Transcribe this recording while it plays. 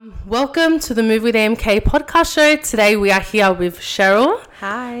Welcome to the Move with AMK podcast show. Today we are here with Cheryl.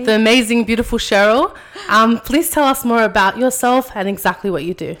 Hi. The amazing, beautiful Cheryl. Please tell us more about yourself and exactly what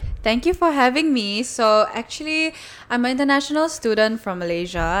you do. Thank you for having me. So actually, I'm an international student from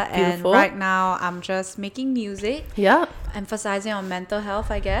Malaysia. Beautiful. And right now I'm just making music. Yeah. Emphasizing on mental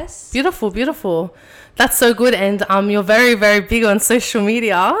health, I guess. Beautiful. That's so good. And you're very, very big on social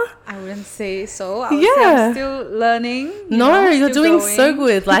media. I wouldn't say so. I would say I'm still learning. You're doing growing. so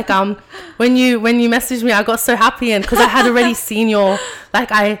good. Like when you messaged me, I got so happy, and because I had already seen your,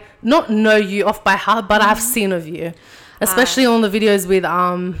 like, I not know you off by heart, but I've seen of you, especially on the videos with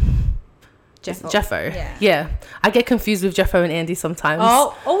Jeffo. Yeah. I get confused with Jeffo and Andy sometimes.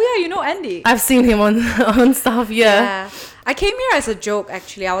 Oh yeah, you know Andy. I've seen him on stuff. Yeah. I came here as a joke,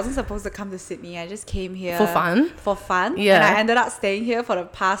 actually. I wasn't supposed to come to Sydney. I just came here For fun. Yeah. And I ended up staying here for the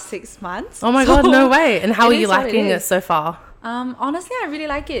past 6 months. Oh my God, no way. And how are you liking it so far? Honestly, I really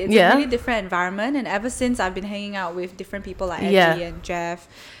like it. It's a really different environment, and ever since I've been hanging out with different people like Andy and Jeff,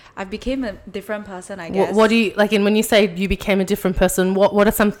 I've become a different person, I guess. What do you like? And when you say you became a different person, what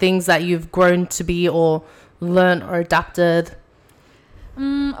are some things that you've grown to be or learned or adapted?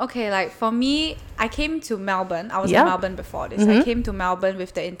 Okay, like for me, I came to Melbourne. I was in Melbourne before this. I came to Melbourne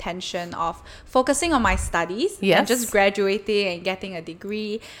with the intention of focusing on my studies and just graduating and getting a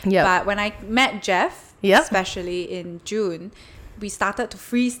degree. But when I met Jeff, especially in June, we started to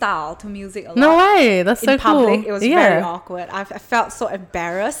freestyle to music a lot. No way, that's so cool. In public, it was very awkward. I felt so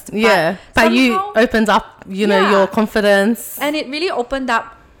embarrassed. But you opened up, your confidence. And it really opened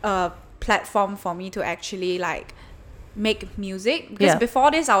up a platform for me to actually like make music, because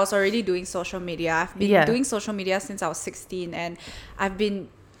before this I was already doing social media. I've been doing social media since I was 16, and I've been,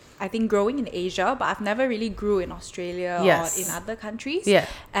 I think, growing in Asia, but I've never really grew in Australia or in other countries.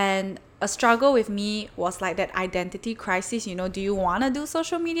 And a struggle with me was like that identity crisis, do you want to do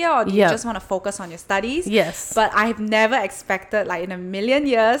social media or do you just want to focus on your studies? But I've never expected, like, in a million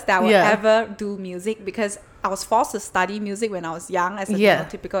years that I would ever do music, because I was forced to study music when I was young as a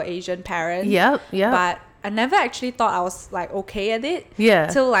typical Asian parent. But I never actually thought I was like okay at it.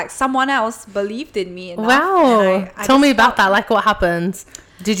 Till like someone else believed in me enough. Wow. Tell me about that. Like, what happened?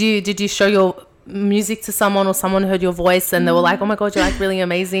 Did you show your music to someone, or someone heard your voice and they were like, oh my God, you're like really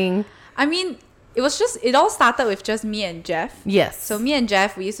amazing? I mean, it all started with just me and Jeff. So me and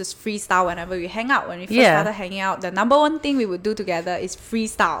Jeff, we used to freestyle whenever we hang out. When we first started hanging out, the number one thing we would do together is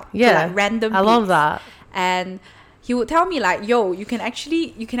freestyle. To like random beats. Love that. And he would tell me like, yo, you can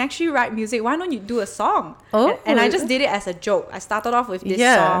actually write music. Why don't you do a song? And I just did it as a joke. I started off with this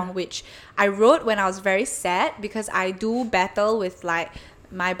song, which I wrote when I was very sad, because I do battle with like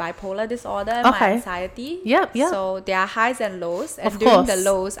my bipolar disorder and my anxiety. So there are highs and lows. And during the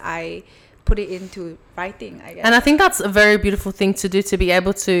lows, I put it into writing, I guess. And I think that's a very beautiful thing to do, to be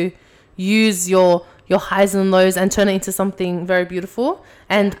able to use your highs and lows and turn it into something very beautiful.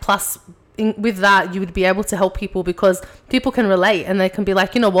 And plus, with that, you would be able to help people, because people can relate and they can be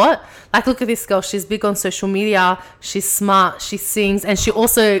like, you know what, like, look at this girl, she's big on social media, she's smart, she sings, and she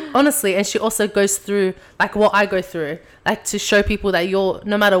also goes through like what I go through, like, to show people that you're,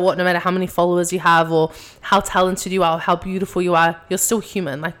 no matter what, no matter how many followers you have or how talented you are or how beautiful you are, you're still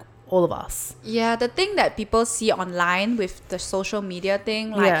human, like all of us. The thing that people see online with the social media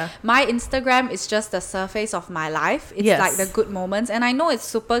thing, like my Instagram is just the surface of my life. It's like the good moments, and I know it's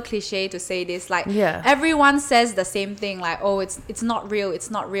super cliche to say this, like everyone says the same thing, like, oh, it's not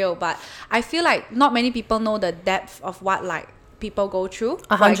real, but I feel like not many people know the depth of what like people go through.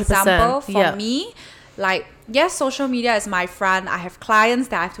 100%. For example, for me, like, yes, social media is my front. I have clients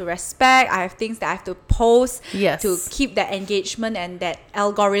that I have to respect. I have things that I have to post to keep that engagement and that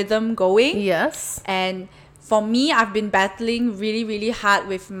algorithm going. And for me, I've been battling really, really hard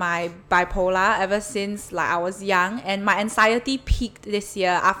with my bipolar ever since like I was young. And my anxiety peaked this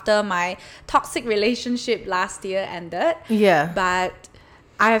year after my toxic relationship last year ended. But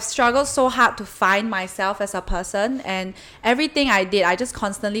I have struggled so hard to find myself as a person, and everything I did, I just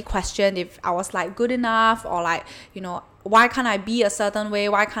constantly questioned if I was like good enough, or like, why can't I be a certain way?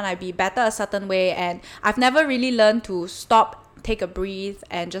 Why can't I be better a certain way? And I've never really learned to stop, take a breathe,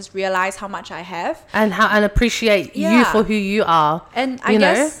 and just realize how much I have. And appreciate you for who you are. And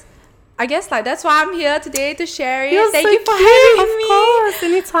I guess like that's why I'm here today to share it. Thank you for having me. Of course,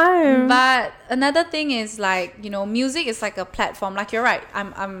 anytime. But another thing is like, music is like a platform. Like, you're right.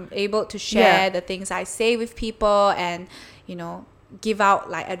 I'm able to share the things I say with people and, give out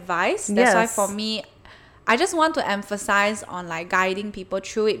like advice. That's why for me, I just want to emphasize on like guiding people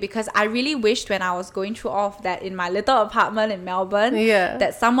through it, because I really wished when I was going through all of that in my little apartment in Melbourne,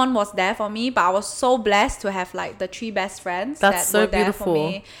 that someone was there for me. But I was so blessed to have like the 3 best friends that were there for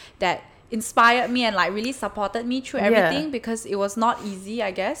me, that inspired me and like really supported me through everything, because it was not easy,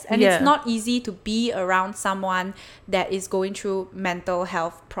 I guess. And it's not easy to be around someone that is going through mental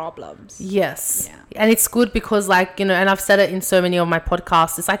health problems. And it's good because, like, you know, and I've said it in so many of my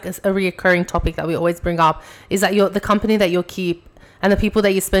podcasts, it's like a reoccurring topic that we always bring up, is that the company that you'll keep and the people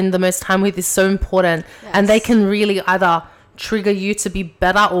that you spend the most time with is so important. And they can really either trigger you to be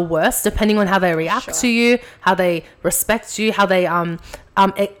better or worse depending on how they react to you, how they respect you, how they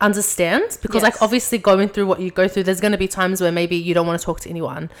understand, because like obviously going through what you go through, there's going to be times where maybe you don't want to talk to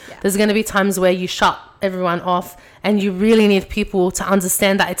anyone. There's going to be times where you shut everyone off, and you really need people to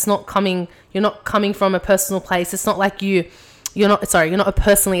understand that you're not coming from a personal place. It's not like you're not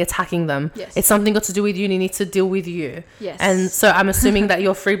personally attacking them. It's something got to do with you, and you need to deal with you. And so I'm assuming that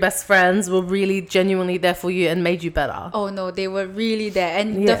your 3 best friends were really genuinely there for you and made you better. Oh no, they were really there.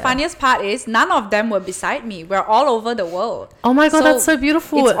 And the funniest part is none of them were beside me. We're all over the world. Oh my God, that's so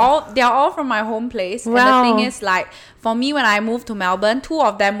beautiful. They're all from my home place. Wow. And the thing is, like, for me, when I moved to Melbourne, 2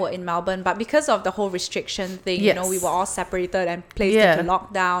 of them were in Melbourne, but because of the whole restriction thing, you know, we were all separated and placed into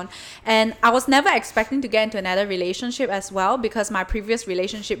lockdown. And I was never expecting to get into another relationship as well, because my previous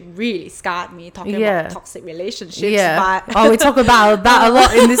relationship really scarred me, talking about toxic relationships. But we talk about that a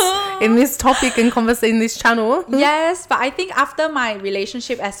lot in this topic and conversation in this channel. Yes, but I think after my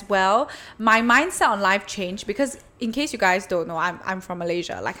relationship as well, my mindset on life changed, because in case you guys don't know, I'm from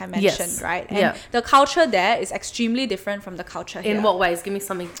Malaysia, like I mentioned, right? And the culture there is extremely different from the culture here. In what ways? Give me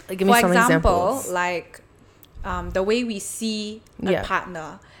some For examples. example, like the way we see a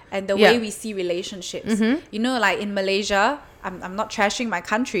partner and the way we see relationships. You know, like in Malaysia, I'm not trashing my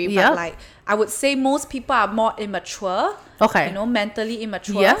country, but like I would say most people are more immature. You know, mentally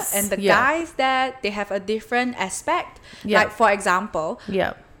immature. And the guys there, they have a different aspect. Like for example,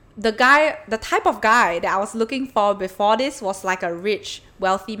 the type of guy that I was looking for before this was like a rich,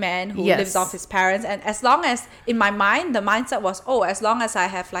 wealthy man who lives off his parents. And as long as, in my mind, the mindset was, as long as I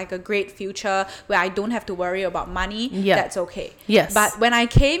have like a great future where I don't have to worry about money, that's okay. But when I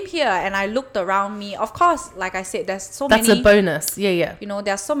came here and I looked around me, of course, like I said, there's so many. That's a bonus. You know,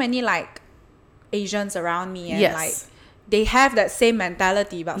 there's so many like Asians around me, and like they have that same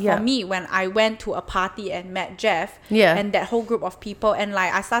mentality. But for me, when I went to a party and met Jeff and that whole group of people, and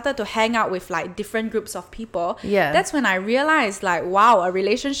like I started to hang out with like different groups of people, that's when I realized, like, wow, a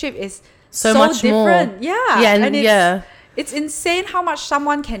relationship is so much different more. And it's insane how much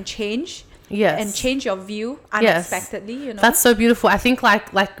someone can change and change your view unexpectedly. You know, that's so beautiful. I think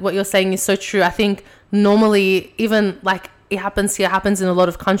like what you're saying is so true. I think normally, even like it happens here, happens in a lot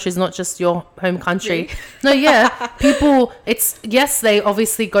of countries, not just your home country. Really? No, people, they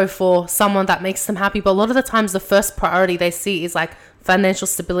obviously go for someone that makes them happy, but a lot of the times the first priority they see is like financial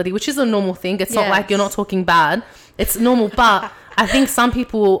stability, which is a normal thing. It's not like you're not talking bad. It's normal. But I think some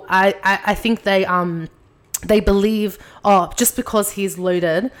people, I think they believe, just because he's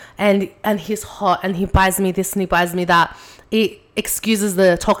loaded and he's hot and he buys me this and he buys me that, it excuses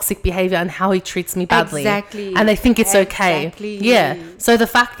the toxic behavior and how he treats me badly. And they think it's okay. So the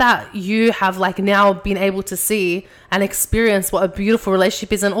fact that you have like now been able to see and experience what a beautiful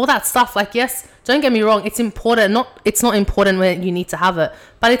relationship is and all that stuff, like, yes, don't get me wrong, it's important. It's not important when you need to have it,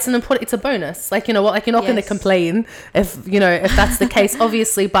 but it's a bonus. Like, you know what, like, you're not going to complain if that's the case,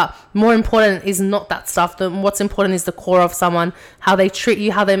 obviously, but more important is not that stuff. What's important is the core of someone, how they treat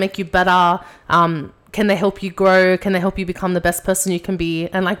you, how they make you better. Can they help you grow? Can they help you become the best person you can be,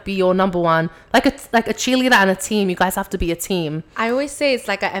 and like be your number one? Like a cheerleader and a team. You guys have to be a team. I always say it's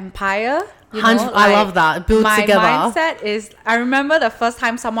like an empire. I love that. Build together. My mindset is, I remember the first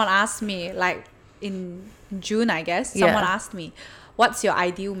time someone asked me, like in June, I guess, someone asked me, what's your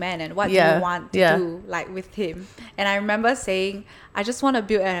ideal man and what do you want to do like with him? And I remember saying, I just want to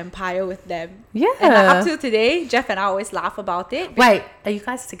build an empire with them. And up to today, Jeff and I always laugh about it. Wait, are you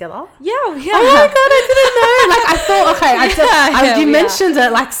guys together? Yeah. Oh my God, I didn't know. Like, I thought, you mentioned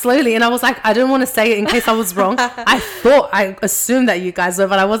it like slowly, and I was like, I didn't want to say it in case I was wrong. I assumed that you guys were,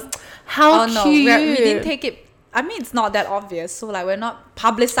 but I was. How cute. We didn't take it. I mean, it's not that obvious. So like, we're not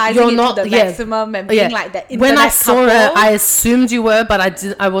publicizing it to the maximum and being like the internet when I saw couple. it, I assumed you were, but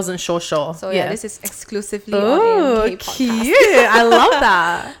I wasn't sure. So this is exclusively on AMK podcast. Cute. I love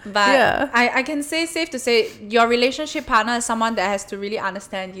that. But I can say, safe to say, your relationship partner is someone that has to really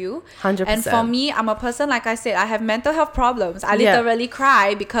understand you. 100%. And for me, I'm a person, like I said, I have mental health problems. I literally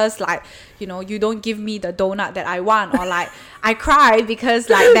cry because like, you know, you don't give me the donut that I want, or like I cry because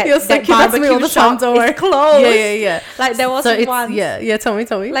like that barbecue shop is closed. Yeah. Like there was once.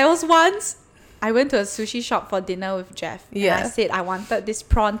 Tell me. Like there was once I went to a sushi shop for dinner with Jeff. Yeah. And I said I wanted this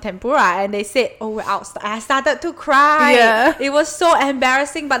prawn tempura, and they said, "Oh, we're out." I started to cry. Yeah. It was so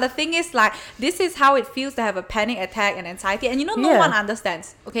embarrassing. But the thing is, like, this is how it feels to have a panic attack and anxiety. And you know, no one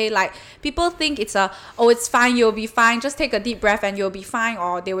understands. Okay, like people think it's it's fine, you'll be fine. Just take a deep breath and you'll be fine.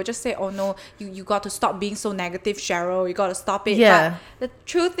 Or they will just say, "Oh no, you got to stop being so negative, Cheryl. You got to stop it." Yeah. But the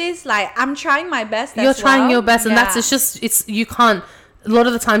truth is, like, I'm trying my best. You're trying your best, and you can't. A lot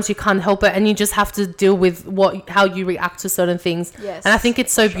of the times you can't help it, and you just have to deal with how you react to certain things. Yes, and I think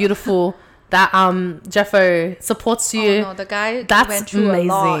it's so beautiful that Jeffo supports you. Oh no, the guy that's went through amazing. a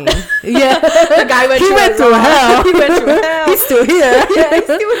lot. The guy went through hell. He went through hell. He's still here. Yeah, he's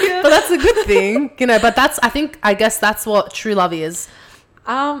still here. But that's a good thing, you know. But I guess that's what true love is.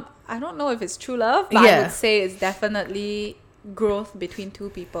 I don't know if it's true love, but I would say it's definitely growth between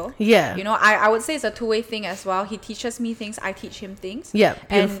two people. Yeah. You know, I would say it's a two-way thing as well. He teaches me things, I teach him things. Yeah,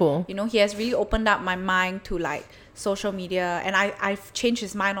 beautiful. And, you know, he has really opened up my mind to like social media, and I've changed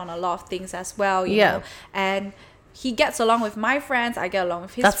his mind on a lot of things as well, you know. And he gets along with my friends, I get along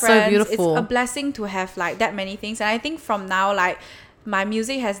with his friends. So beautiful. It's a blessing to have like that many things. And I think from now, like, my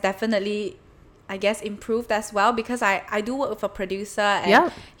music has definitely, I guess, improved as well, because I do work with a producer,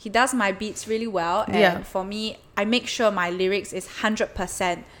 and he does my beats really well. And for me, I make sure my lyrics is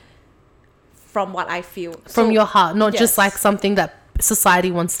 100% from what I feel. From your heart, not just like something that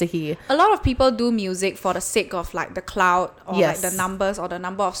society wants to hear. A lot of people do music for the sake of like the clout, or like the numbers, or the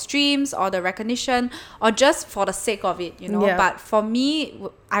number of streams, or the recognition, or just for the sake of it, you know. But for me,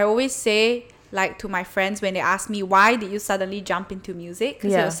 I always say, like, to my friends when they ask me, why did you suddenly jump into music?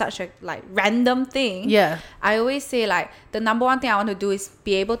 Because it was such a like random thing. I always say, like, the number one thing I want to do is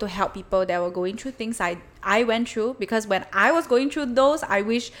be able to help people that were going through things I went through, because when I was going through those, I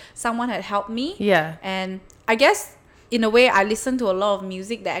wish someone had helped me. And I guess in a way, I listen to a lot of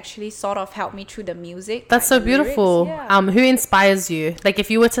music that actually sort of helped me through the music. That's so beautiful. Who inspires you? Like,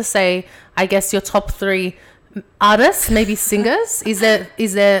 if you were to say, I guess, your top 3 artists, maybe singers, is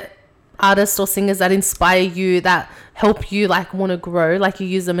there artists or singers that inspire you, that help you like want to grow, like you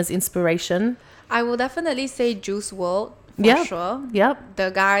use them as inspiration? I will definitely say Juice WRLD for sure.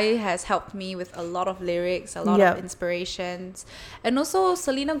 The guy has helped me with a lot of lyrics, a lot of inspirations. And also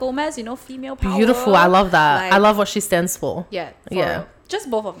Selena Gomez, you know, female power. Beautiful. I love that. Like, I love what she stands for. Just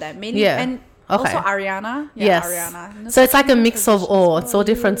both of them mainly. And also Ariana. Ariana. So it's like a mix of all. It's all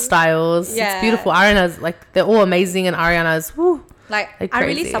different styles. It's beautiful. Ariana's like, they're all amazing, and Ariana's like I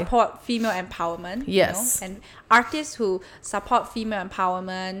really support female empowerment. You know? And artists who support female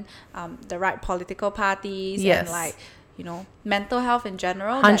empowerment, the right political parties, and like, you know, mental health in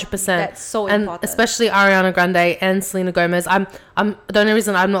general. 100%. That's so important. Especially Ariana Grande and Selena Gomez. I'm the only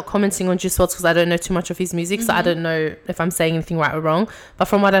reason I'm not commenting on Juice WRLD because I don't know too much of his music, so I don't know if I'm saying anything right or wrong. But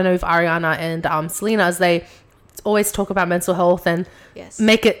from what I know of Ariana and Selena, is they always talk about mental health and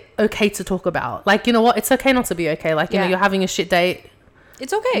make it okay to talk about. Like, you know what? It's okay not to be okay. Like, you know, you're having a shit day.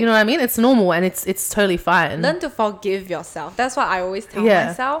 It's okay. You know what I mean? It's normal, and it's totally fine. Learn to forgive yourself. That's what I always tell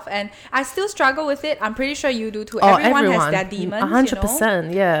myself. And I still struggle with it. I'm pretty sure you do too. Everyone has their demons. 100%,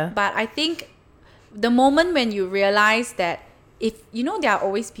 you know? But I think the moment when you realize that, if you know, there are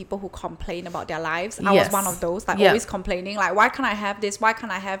always people who complain about their lives. I was one of those, like always complaining, like, why can't I have this? Why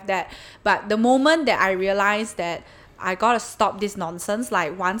can't I have that? But the moment that I realized that I gotta stop this nonsense,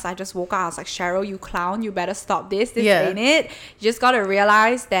 like, once I just woke up, I was like, Cheryl, you clown, you better stop this. This ain't it. You just gotta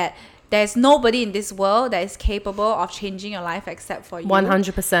realize that there's nobody in this world that is capable of changing your life except for you.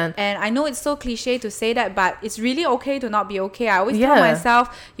 100%. And I know it's so cliche to say that, but it's really okay to not be okay. I always tell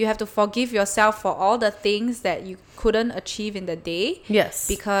myself, you have to forgive yourself for all the things that you couldn't achieve in the day.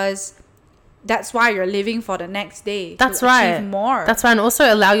 Because that's why you're living for the next day. That's right. Achieve more. That's right. And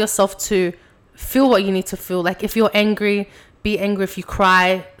also allow yourself to feel what you need to feel. Like, if you're angry, be angry. If you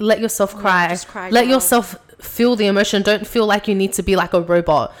cry, let yourself cry. Just cry. Let yourself feel the emotion. Don't feel like you need to be like a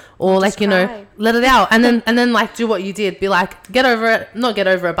robot, or like, you know, let it out. And then like, do what you did. Be like, get over it. Not get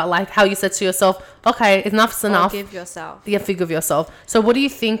over it, but like how you said to yourself, okay, enough's enough. Forgive yourself. Yeah, forgive yourself. So what do you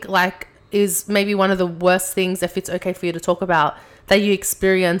think, like, is maybe one of the worst things, if it's okay for you to talk about, that you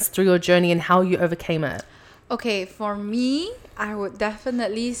experienced through your journey and how you overcame it? Okay, for me, I would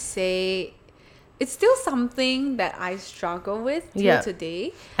definitely say it's still something that I struggle with till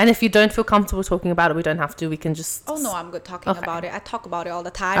today. And if you don't feel comfortable talking about it, we don't have to. We can just... Oh, no, I'm good talking about it. I talk about it all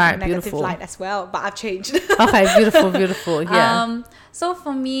the time in negative light as well, but I've changed. Okay, beautiful. Yeah. So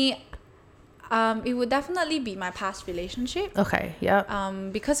for me, it would definitely be my past relationship. Okay, yeah.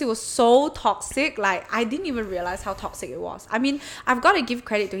 Because it was so toxic. Like, I didn't even realize how toxic it was. I mean, I've got to give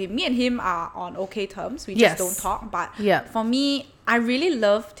credit to him. Me and him are on okay terms. We just don't talk. But for me, I really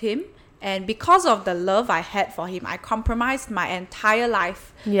loved him. And because of the love I had for him, I compromised my entire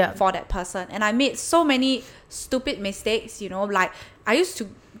life for that person. And I made so many stupid mistakes, you know. Like, I used to,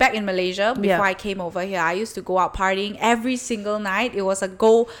 back in Malaysia, before I came over here, I used to go out partying every single night. It was a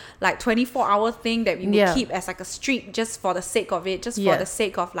 24-hour thing that we would keep as like a streak just for the sake of it, just for the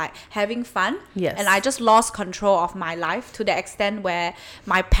sake of like having fun. And I just lost control of my life to the extent where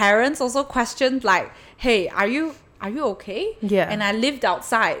my parents also questioned like, hey, are you okay? And I lived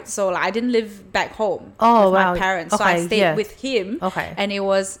outside, so like, I didn't live back home with my parents. So I stayed with him. And it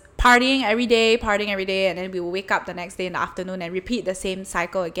was partying every day, and then we would wake up the next day in the afternoon and repeat the same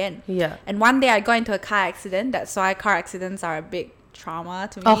cycle again. And one day I got into a car accident. That's why car accidents are a big trauma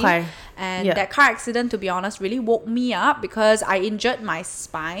to me. And that car accident, to be honest, really woke me up because I injured my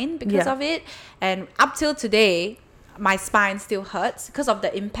spine because of it. And up till today, my spine still hurts because of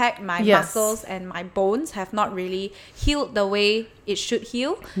the impact. My muscles and my bones have not really healed the way it should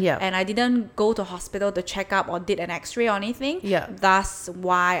heal. And I didn't go to hospital to check up or did an x-ray or anything. That's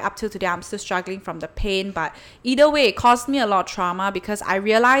why up till today I'm still struggling from the pain. But either way, it caused me a lot of trauma because I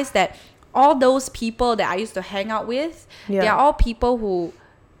realized that all those people that I used to hang out with, they are all people who,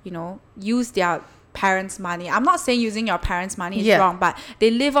 you know, use their parents' money. I'm not saying using your parents' money is wrong, but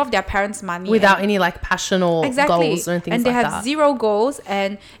they live off their parents' money without any like passion or goals or anything like that. And they have zero goals,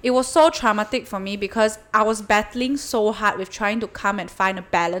 and it was so traumatic for me because I was battling so hard with trying to come and find a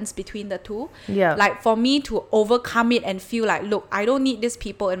balance between the two. Like for me to overcome it and feel like, look, I don't need these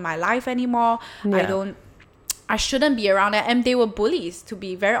people in my life anymore. I shouldn't be around them. And they were bullies, to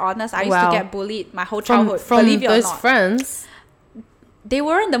be very honest. I used to get bullied my whole childhood. From believe it or those not. Friends. They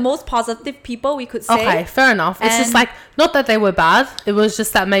weren't the most positive people, we could say. Okay, fair enough. It's just like, not that they were bad. It was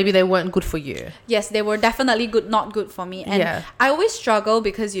just that maybe they weren't good for you. Yes, they were definitely not good for me. And I always struggle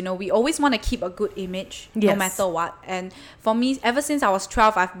because, you know, we always want to keep a good image no matter what. And for me, ever since I was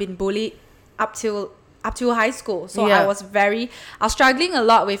 12, I've been bullied up to high school. So I was struggling a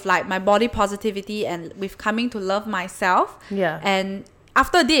lot with like my body positivity and with coming to love myself. And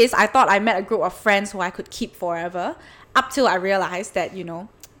after this, I thought I met a group of friends who I could keep forever. Up till I realized that, you know,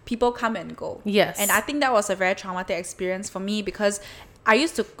 people come and go. And I think that was a very traumatic experience for me because I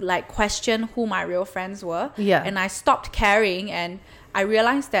used to like question who my real friends were. And I stopped caring and I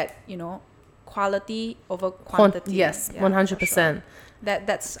realized that, you know, quality over quantity. 100%. Sure.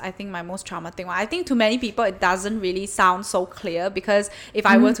 That's I think my most traumatic one. I think to many people it doesn't really sound so clear because if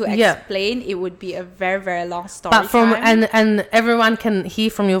I were to explain, it would be a very, very long story. But and everyone can hear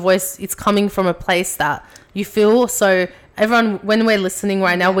from your voice, it's coming from a place that you feel. So everyone, when we're listening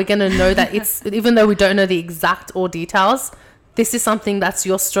right now, we're gonna know that it's even though we don't know the exact or details, this is something that's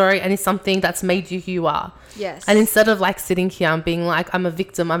your story and it's something that's made you who you are. And instead of like sitting here and being like, I'm a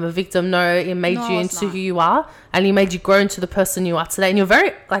victim, no, it made you into who you are and it made you grow into the person you are today. And you're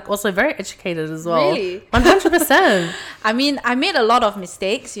very, like, also very educated as well. Really? 100%. I mean, I made a lot of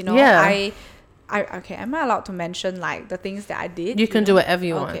mistakes, you know. Okay, am I allowed to mention like the things that I did? You can do whatever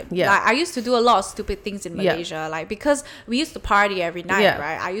you want. Like, I used to do a lot of stupid things in Malaysia, like because we used to party every night,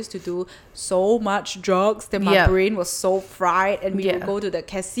 right? I used to do so much drugs that my brain was so fried, and we would go to the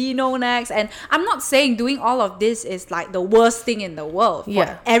casino next. And I'm not saying doing all of this is like the worst thing in the world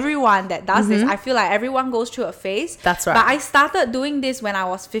for everyone that does this. I feel like everyone goes through a phase. That's right. But I started doing this when I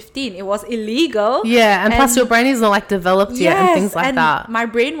was 15. It was illegal. And plus your brain is not like developed yet and things like that. My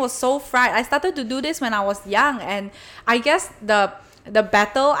brain was so fried. I started to do this when I was young, and I guess the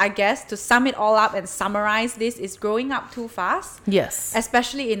battle, I guess, to sum it all up and summarize this is growing up too fast.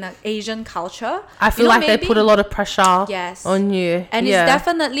 Especially in an Asian culture. I feel like they put a lot of pressure on you. And it's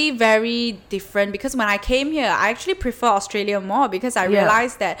definitely very different because when I came here, I actually prefer Australia more because I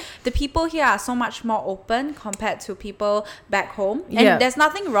realized that the people here are so much more open compared to people back home. And there's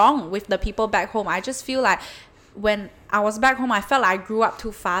nothing wrong with the people back home. I just feel like when I was back home, I felt like I grew up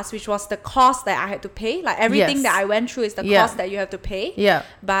too fast, which was the cost that I had to pay. Like everything that I went through is the cost that you have to pay.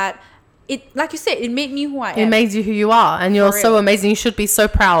 But it, like you said, it made me who I am. It made you who you are, and you're so amazing. You should be so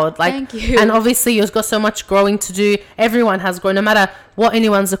proud. Like, thank you. And obviously, you've got so much growing to do. Everyone has grown. No matter what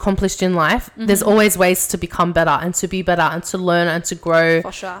anyone's accomplished in life, there's always ways to become better and to be better and to learn and to grow.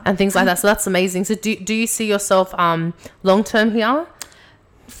 For sure. And things like that. So that's amazing. So do you see yourself long term here?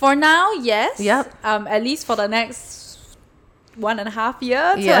 For now, yes. Yep. At least for the next 1.5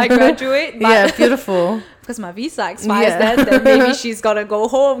 years till I graduate. But Yeah, beautiful. because my visa expires then maybe she's gonna go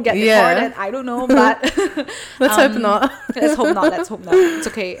home, get deported. I don't know, but let's hope not. Let's hope not. It's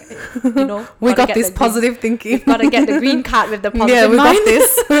okay. You know, we got this positive thinking. We've got to get the green card with the positive we mind. got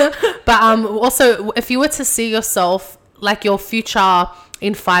this. But also, if you were to see yourself, like your future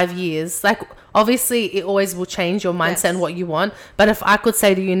in 5 years, like obviously it always will change your mindset and what you want. But if I could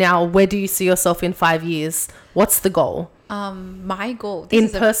say to you now, where do you see yourself in 5 years? What's the goal? My goal in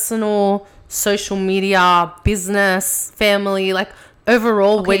personal, social media, business, family, like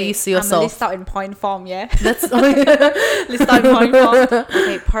overall, where do you see yourself? I'm list out in point form, yeah. That's list out in point form.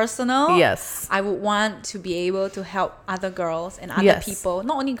 Okay, personal. Yes. I would want to be able to help other girls and other people,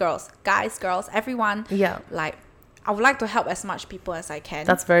 not only girls, guys, girls, everyone. Yeah. Like, I would like to help as much people as I can.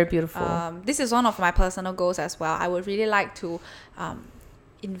 That's very beautiful. This is one of my personal goals as well. I would really like to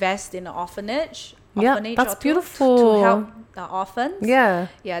invest in an orphanage. That's beautiful. To help the orphans. Yeah.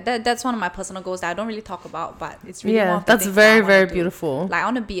 That's one of my personal goals that I don't really talk about, but it's really one of the that's things very, that very beautiful. Like, I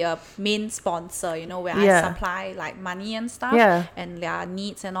want to be a main sponsor, you know, where I supply like money and stuff and their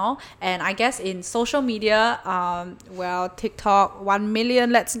needs and all. And I guess in social media, TikTok 1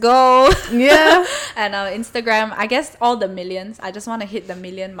 million, let's go. Yeah. And Instagram, I guess all the millions. I just want to hit the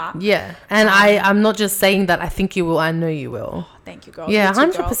million mark. Yeah. And I'm not just saying that. I think you will. I know you will. Thank you, girl. Yeah,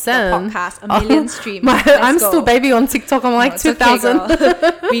 100%. Podcast, 1 million streams. I'm still baby on TikTok. I'm like 2,000.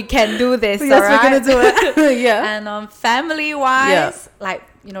 Okay, we can do this. Yes, we're gonna do it. Yeah. And family-wise, like,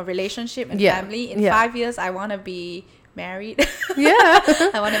 you know, relationship and family. In 5 years, I want to be married. Yeah.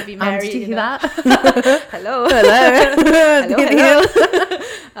 I want to be married. Did you hear that? Hello.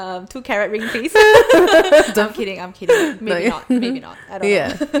 Hello. 2 carat ring, please. I'm kidding. Maybe not. I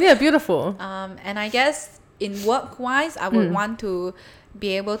don't know. Yeah, beautiful. And I guess in work-wise, I would want to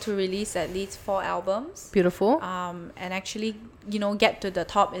be able to release at least 4 albums. Beautiful. And actually, you know, get to the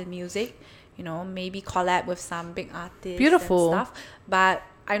top in music. You know, maybe collab with some big artists. Beautiful. And stuff. But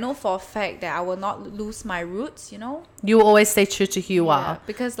I know for a fact that I will not lose my roots, you know. You will always stay true to who you are.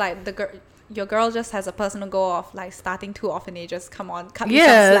 Because like your girl just has a personal goal of like starting 2 orphanages. Come on, cut me some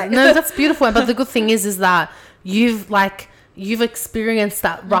slack. No, that's beautiful. But the good thing is that you've experienced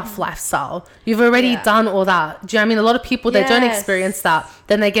that rough lifestyle. You've already done all that. Do you know what I mean? A lot of people, they don't experience that.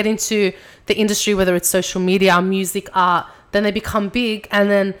 Then they get into the industry, whether it's social media, music, art, then they become big,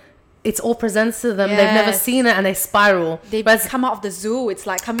 and then it's all presented to them. They've never seen it, and they spiral. They come out of the zoo. It's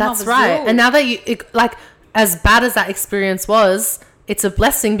like coming out of the zoo. That's right. And now that like, as bad as that experience was, it's a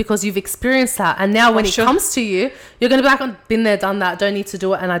blessing because you've experienced that. And now when it comes to you, you're going to be like, I've been there, done that, don't need to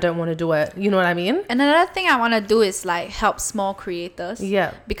do it, and I don't want to do it. You know what I mean? And another thing I want to do is like help small creators.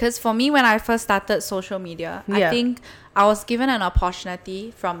 Yeah. Because for me, when I first started social media, I think I was given an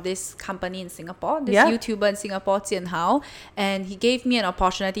opportunity from this company in Singapore, this YouTuber in Singapore, Jian Hao, and he gave me an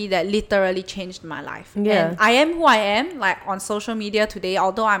opportunity that literally changed my life. Yeah. And I am who I am, like on social media today,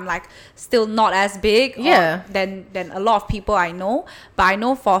 although I'm like still not as big than a lot of people I know, but I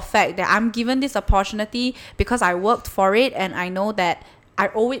know for a fact that I'm given this opportunity because I worked for it, and I know that I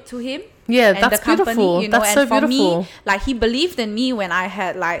owe it to him. Yeah, and that's the company, beautiful. You know, that's and so beautiful. Me, like, he believed in me when I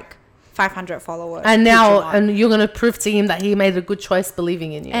had like 500 followers. And now, and you're going to prove to him that he made a good choice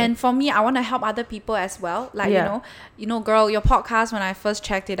believing in you. And for me, I want to help other people as well. Like, you know, girl, your podcast, when I first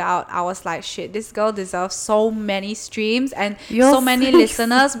checked it out, I was like, shit, this girl deserves so many streams and so many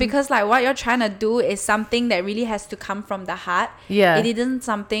listeners, because like what you're trying to do is something that really has to come from the heart. Yeah. It isn't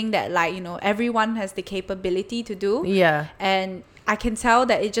something that, like, you know, everyone has the capability to do. Yeah. And I can tell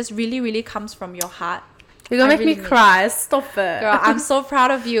that it just really, really comes from your heart. You're gonna make me cry. Stop it. Girl, I'm so proud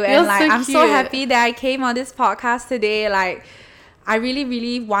of you. And like, I'm so happy that I came on this podcast today. Like, I really,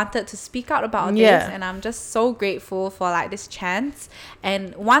 really wanted to speak out about this. And I'm just so grateful for like this chance.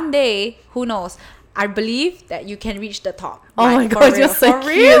 And one day, who knows, I believe that you can reach the top. Oh my God, you're so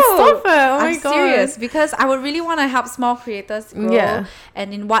cute. Stop it. Oh my God. I'm serious, because I would really want to help small creators grow,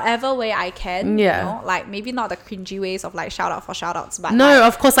 and in whatever way I can, you know, like maybe not the cringy ways of like shout out for shout outs, but no, like,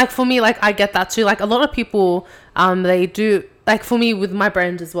 of course, like for me, like I get that too. Like a lot of people, they do, like for me with my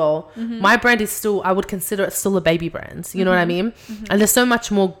brand as well, my brand is still, I would consider it still a baby brand. You know what I mean? And there's so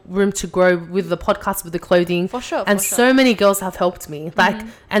much more room to grow with the podcast, with the clothing. For sure. And so many girls have helped me. Like,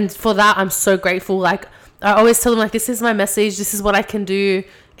 and for that, I'm so grateful. Like, I always tell them, like, this is my message. This is what I can do.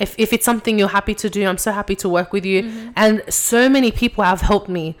 if it's something you're happy to do, I'm so happy to work with you. And so many people have helped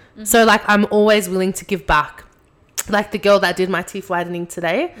me. So like, I'm always willing to give back. Like the girl that did my teeth whitening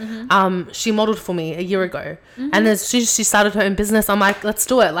today, she modeled for me a year ago, and then she started her own business. I'm like, let's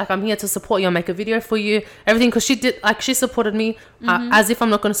do it. Like, I'm here to support you. I'll make a video for you, everything, because she supported me as if I'm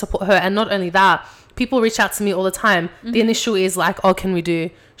not going to support her. And not only that, people reach out to me all the time. The initial is like, oh, can we do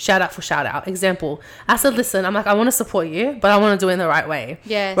shout out for shout out? Example, I said, listen, I'm like, I want to support you, but I want to do it in the right way.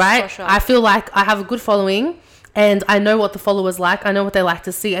 Yes, right. For sure. I feel like I have a good following, and I know what the followers like. I know what they like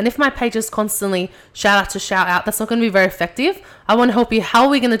to see. And if my page is constantly shout out to shout out, that's not going to be very effective. I want to help you. How are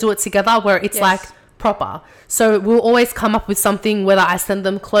we going to do it together where it's like proper? So we'll always come up with something, whether I send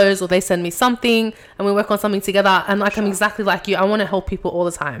them clothes or they send me something, and we work on something together. And like, I'm exactly like you. I want to help people all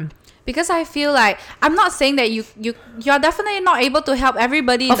the time. Because I feel like, I'm not saying that you're definitely not able to help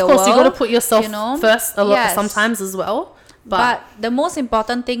everybody in the world. Of course, you got to put yourself first a lot sometimes as well. But the most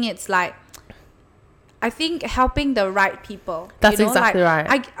important thing is like, I think helping the right people. That's exactly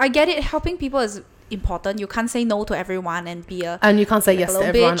right. I get it. Helping people is important. You can't say no to everyone and be a... And you can't say yes to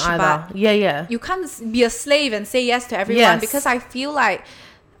everyone either. Yeah. You can't be a slave and say yes to everyone, because I feel like...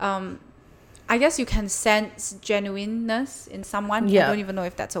 I guess you can sense genuineness in someone. I don't even know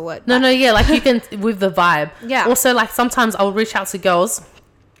if that's a word. No, like you can, with the vibe. Yeah. Also, like sometimes I'll reach out to girls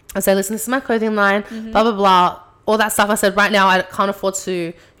and say, listen, this is my clothing line, blah, blah, blah. All that stuff. I said, right now, I can't afford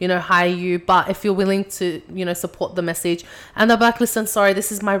to, hire you. But if you're willing to, support the message. And they're like, listen, sorry, this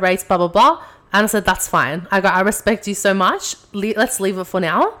is my rates, blah, blah, blah. And I said, that's fine. I respect you so much. Let's leave it for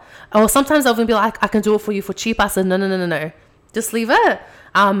now. Or sometimes I'll even be like, I can do it for you for cheap. I said, no. Just leave it.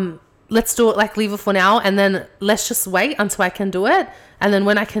 Let's do it, like, leave it for now, and then let's just wait until I can do it, and then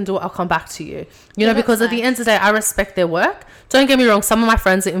when I can do it, I'll come back to you. Because at the end of the day, I respect their work. Don't get me wrong, some of my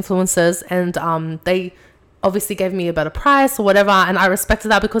friends are influencers, and they obviously gave me a better price or whatever, and I respected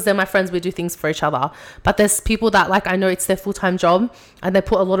that because they're my friends. We do things for each other. But there's people that, like, I know it's their full-time job, and they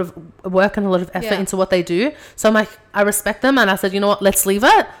put a lot of work and a lot of effort into what they do. So I'm like, I respect them, and I said, you know what, let's leave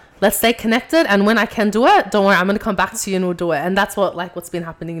it. Let's stay connected, and when I can do it, don't worry, I'm going to come back to you and we'll do it. And that's what's been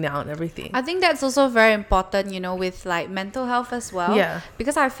happening now and everything. I think that's also very important, with like mental health as well. Yeah.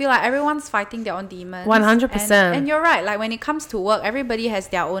 Because I feel like everyone's fighting their own demons. 100%. And you're right. Like when it comes to work, everybody has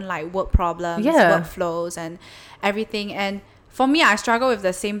their own like work problems, workflows and everything. And for me, I struggle with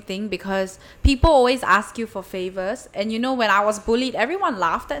the same thing because people always ask you for favors. And when I was bullied, everyone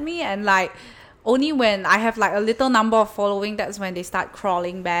laughed at me, and like, only when I have like a little number of following, that's when they start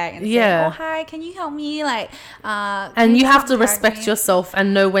crawling back and saying, oh, hi, can you help me? Like, and you have to respect yourself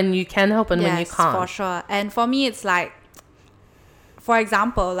and know when you can help and when you can't. For sure. And for me, it's like, for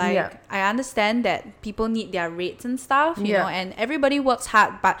example, like I understand that people need their rates and stuff, you know, and everybody works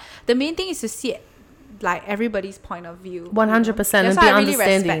hard, but the main thing is to see like everybody's point of view. 100%. That's and why be I really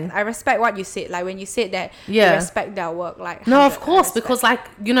understanding. I respect what you said. Like when you said that you respect their work. Like no, of course, because like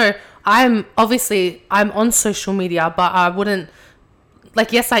I'm on social media, but I wouldn't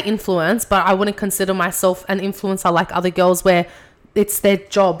like. Yes, I influence, but I wouldn't consider myself an influencer like other girls where it's their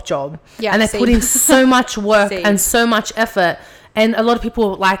job, and they put in so much work and so much effort. And a lot of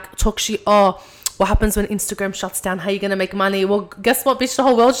people like talk shit. Oh, what happens when Instagram shuts down? How are you going to make money? Well, guess what, bitch? The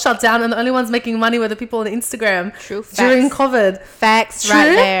whole world shut down, and the only ones making money were the people on Instagram. True. Facts. During COVID. Facts. True?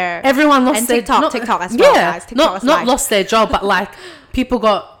 Right there. Everyone lost and their TikTok as well, guys. TikTok not lost their job, but like people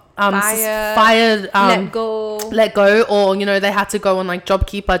got fired, let go, or they had to go on like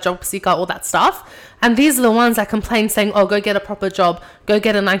JobKeeper, Job Seeker, all that stuff. And these are the ones that complain, saying, oh, go get a proper job, go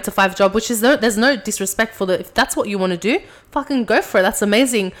get a 9-to-5 job, which is there's no disrespect for if that's what you want to do, fucking go for it. That's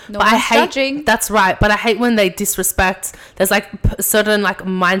amazing. No one's judging. That's right. But I hate when they disrespect. There's like a certain like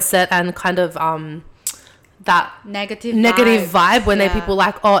mindset and kind of that negative vibe when they people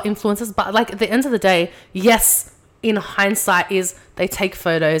like, oh, influencers. But like at the end of the day, yes, in hindsight is they take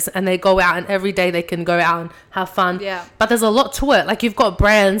photos and they go out, and every day they can go out and have fun. Yeah. But there's a lot to it. Like you've got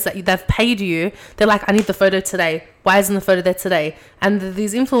brands that they've paid you. They're like, I need the photo today. Why isn't the photo there today? And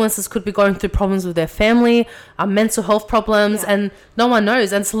these influencers could be going through problems with their family, mental health problems, and no one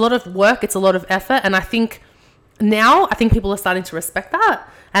knows. And it's a lot of work. It's a lot of effort. And I think people are starting to respect that.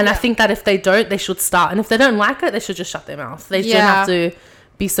 And I think that if they don't, they should start. And if they don't like it, they should just shut their mouth. They shouldn't have to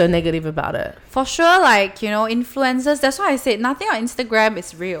be so negative about it. For sure, like, influencers, that's why I said nothing on Instagram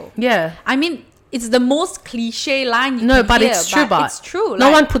is real. Yeah. I mean, it's the most cliche line you can hear, it's true, but it's true.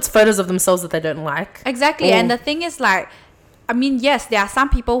 No one puts photos of themselves that they don't like. Exactly. And the thing is, like, I mean, yes, there are some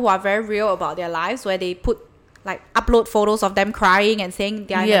people who are very real about their lives where they put like upload photos of them crying and saying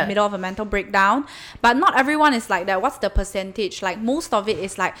they're in the middle of a mental breakdown. But not everyone is like that. What's the percentage? Like most of it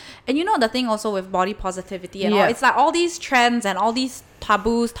is like, and you know the thing also with body positivity and all, it's like all these trends and all these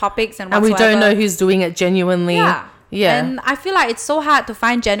taboos, topics and whatsoever. And we don't know who's doing it genuinely. Yeah. And I feel like it's so hard to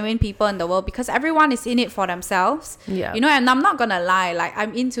find genuine people in the world because everyone is in it for themselves. Yeah. You know, and I'm not gonna lie, like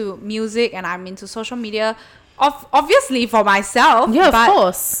I'm into music and I'm into social media obviously for myself. Yeah, but of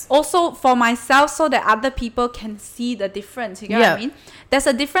course. also for myself so that other people can see the difference. You get what I mean? There's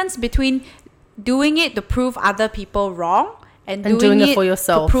a difference between doing it to prove other people wrong and doing it for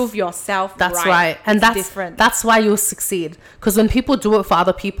yourself to prove yourself right. And it's that's different. That's why you'll succeed, because when people do it for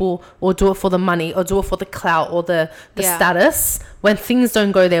other people or do it for the money or do it for the clout or the status, when things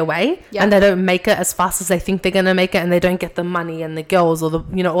don't go their way and they don't make it as fast as they think they're gonna make it, and they don't get the money and the girls or the,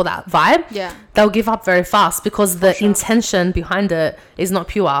 you know, all that vibe, they'll give up very fast because the intention behind it is not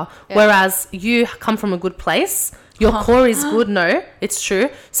pure. Whereas you come from a good place. Your core is good. No, it's true.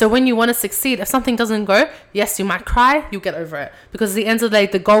 So when you want to succeed, if something doesn't go, yes, you might cry. You get over it, because at the end of the day,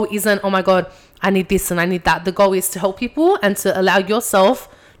 the goal isn't, oh my God, I need this and I need that. The goal is to help people and to allow yourself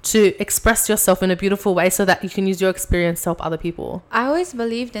to express yourself in a beautiful way so that you can use your experience to help other people. I always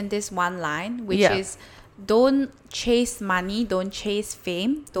believed in this one line, which is, don't chase money, don't chase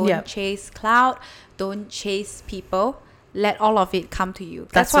fame, don't chase clout, don't chase people. Let all of it come to you.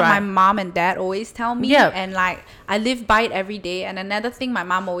 That's what my mom and dad always tell me. And like I live by it every day. And another thing my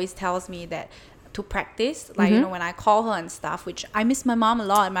mom always tells me, that to practice, like, you know, when I call her and stuff, which I miss my mom a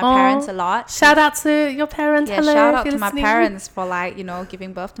lot and my parents a lot. Shout out to your parents. Hello, shout out to my parents for, like, you know,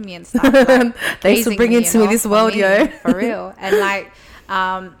 giving birth to me and stuff. Like, thanks for bringing to me this world, yo. For real. And like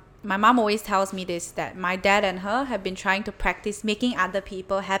my mom always tells me this, that my dad and her have been trying to practice making other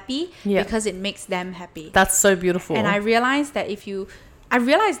people happy because it makes them happy. That's so beautiful. And I realized that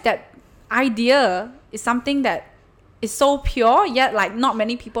that idea is something that is so pure, yet like not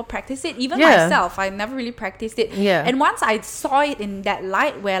many people practice it. Even myself, I never really practiced it. And once I saw it in that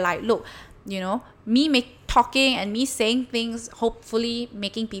light, where like, look, you know, me talking and me saying things, hopefully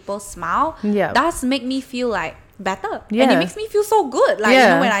making people smile, does make me feel like better. And it makes me feel so good. Like, you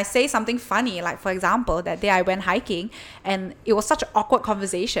know, when I say something funny, like for example, that day I went hiking and it was such an awkward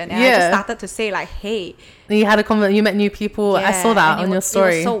conversation, and I just started to say like, hey. And you had a you met new people. I saw that on your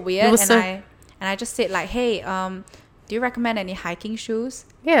story. It was so weird. And I just said like, hey, do you recommend any hiking shoes?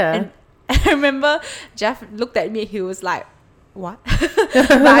 And I remember Jeff looked at me, he was like, what?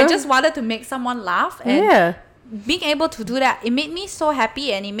 But I just wanted to make someone laugh, and being able to do that, it made me so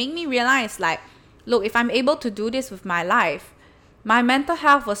happy, and it made me realize like, look, if I'm able to do this with my life, my mental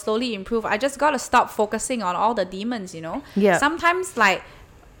health will slowly improve. I just got to stop focusing on all the demons, you know? Sometimes, like,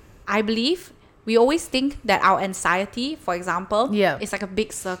 I believe we always think that our anxiety, for example, is like a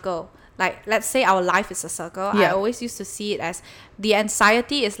big circle. Like, let's say our life is a circle. I always used to see it as the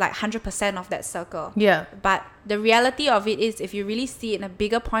anxiety is like 100% of that circle. But the reality of it is, if you really see it in a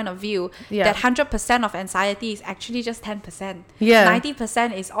bigger point of view, that 100% of anxiety is actually just 10%.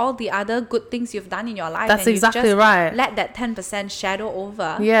 90% is all the other good things you've done in your life. That's and exactly you just right. let that 10% shadow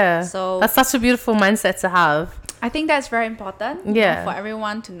over. So that's such a beautiful mindset to have. I think that's very important for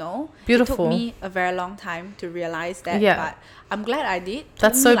everyone to know. Beautiful. It took me a very long time to realize that, but I'm glad I did.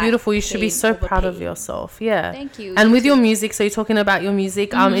 That's so beautiful. You should be so proud of yourself. Thank you. And with your music, so you're talking about your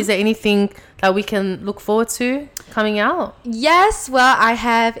music, is there anything that we can look forward to coming out? Yes, well, I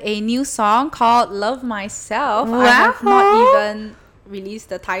have a new song called Love Myself. Wow. I have not even released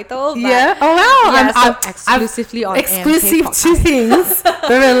the title. But wow. Yeah, so exclusively on exclusive two things: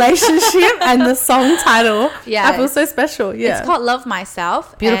 the relationship and the song title. I feel so special. It's called Love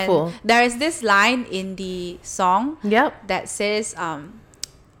Myself. Beautiful. And there is this line in the song that says,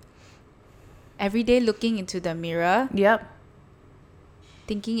 every day looking into the mirror,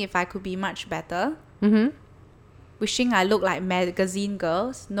 thinking if I could be much better, wishing I look like magazine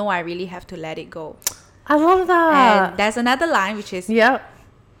girls. No, I really have to let it go. I love that. And there's another line which is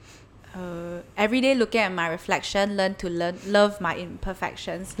every day looking at my reflection, learn to love my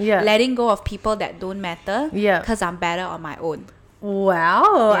imperfections, letting go of people that don't matter, because I'm better on my own.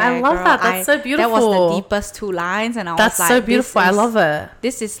 Wow, I love that. That's so beautiful. That was the deepest two lines, and I was like, that's so beautiful. I love it.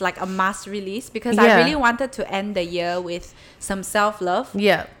 This is like a mass release, because I really wanted to end the year with some self-love.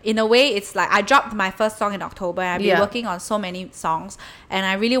 In a way, it's like I dropped my first song in October, and I've been working on so many songs, and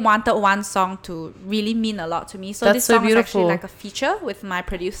I really wanted one song to really mean a lot to me. So this song is actually like a feature with my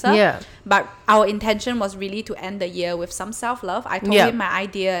producer. But our intention was really to end the year with some self-love. I told him my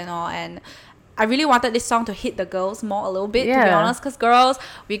idea and all, and I really wanted this song to hit the girls more a little bit, to be honest, because girls,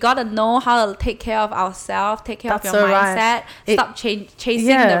 we gotta know how to take care of ourselves, take care of your mindset, right. Stop chasing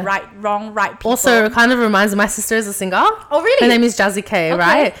the wrong people. Also, it kind of reminds me, my sister is a singer. Oh, really? Her name is Jazzy K,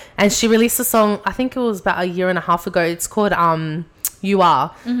 right? And she released a song, I think it was about a year and a half ago. It's called You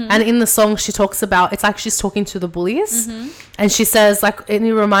Are. And in the song, she talks about, it's like she's talking to the bullies. And she says, like, and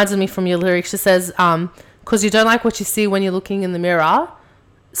it reminds me from your lyrics, she says, because you don't like what you see when you're looking in the mirror,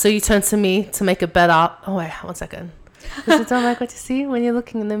 so you turn to me to make it better. Oh, wait, 1 second. Because you don't like what you see when you're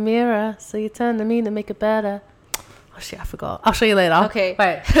looking in the mirror, so you turn to me to make it better. Oh, shit, I forgot. I'll show you later. Okay.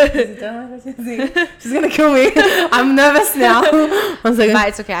 Wait. You don't like what you see. She's going to kill me. I'm nervous now. 1 second. But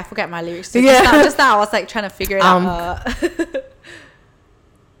it's okay. I forget my lyrics too. Just now I was like trying to figure it out.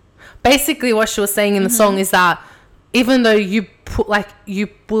 Basically, what she was saying in the song is that even though you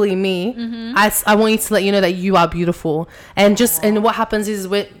bully me, I want you to let you know that you are beautiful. And and what happens is,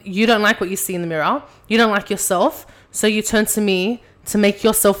 when you don't like what you see in the mirror, you don't like yourself, so you turn to me to make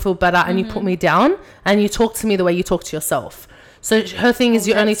yourself feel better, and you put me down, and you talk to me the way you talk to yourself. So her thing is,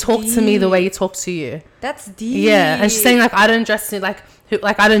 you only talk to me the way you talk to you. That's deep. Yeah, and she's saying, like, I don't dress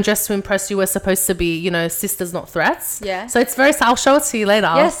I don't dress to impress you. We're supposed to be, sisters, not threats. Yeah. So it's very. I'll show it to you later.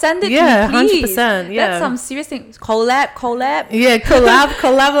 Yeah, send it to me, please. 100%. Yeah. That's some serious thing. Collab. Yeah,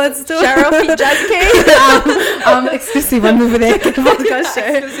 collab. Let's do it. Cheryl feat Jazzy K. Exclusive on Movie Day podcast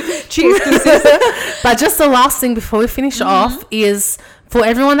show. True exclusives. But just the last thing before we finish off is, for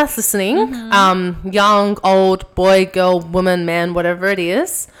everyone that's listening, young, old, boy, girl, woman, man, whatever it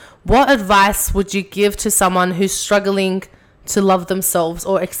is, what advice would you give to someone who's struggling to love themselves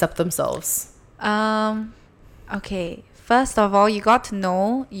or accept themselves? Okay. First of all, you got to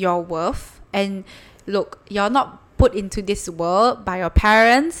know your worth. And look, you're not put into this world by your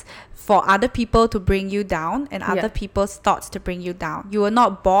parents for other people to bring you down and other people's thoughts to bring you down. You were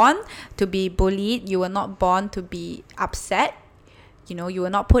not born to be bullied. You were not born to be upset. You were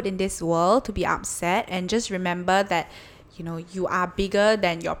not put in this world to be upset. And just remember that, you are bigger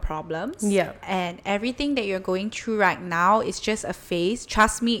than your problems. Yeah. And everything that you're going through right now is just a phase.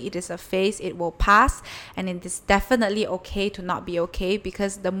 Trust me, it is a phase. It will pass. And it is definitely okay to not be okay,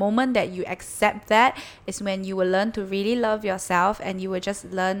 because the moment that you accept that is when you will learn to really love yourself, and you will just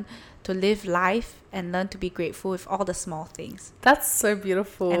learn to live life and learn to be grateful with all the small things. That's so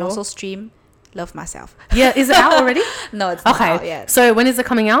beautiful. And also stream Love Myself. Yeah, is it out already? No, it's not out yet. So when is it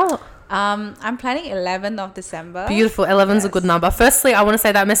coming out? I'm planning 11th of December. Beautiful. 11's a good number. Firstly, I want to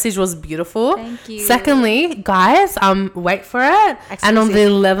say that message was beautiful. Thank you. Secondly, guys, wait for it. Exclusive. And on the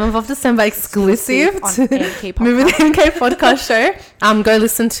 11th of December, exclusive to Movie the MK podcast show. Go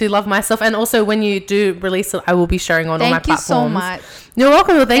listen to Love Myself. And also, when you do release it, I will be sharing on all my platforms. Thank you so much. You're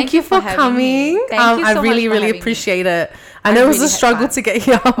welcome. Well, thank you for coming. Thank you so I really, much really appreciate it. I know it was a struggle to get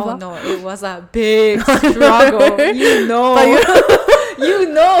here. Oh no, it was a big struggle. You know.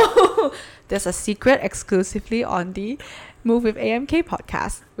 There's a secret exclusively on the Move with AMK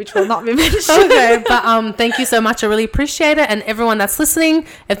podcast, which will not be mentioned. Okay, but thank you so much. I really appreciate it. And everyone that's listening,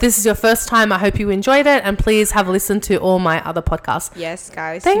 if this is your first time, I hope you enjoyed it. And please have a listen to all my other podcasts. Yes,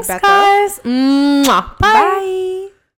 guys. Thanks, guys. Mwah. Bye. Bye.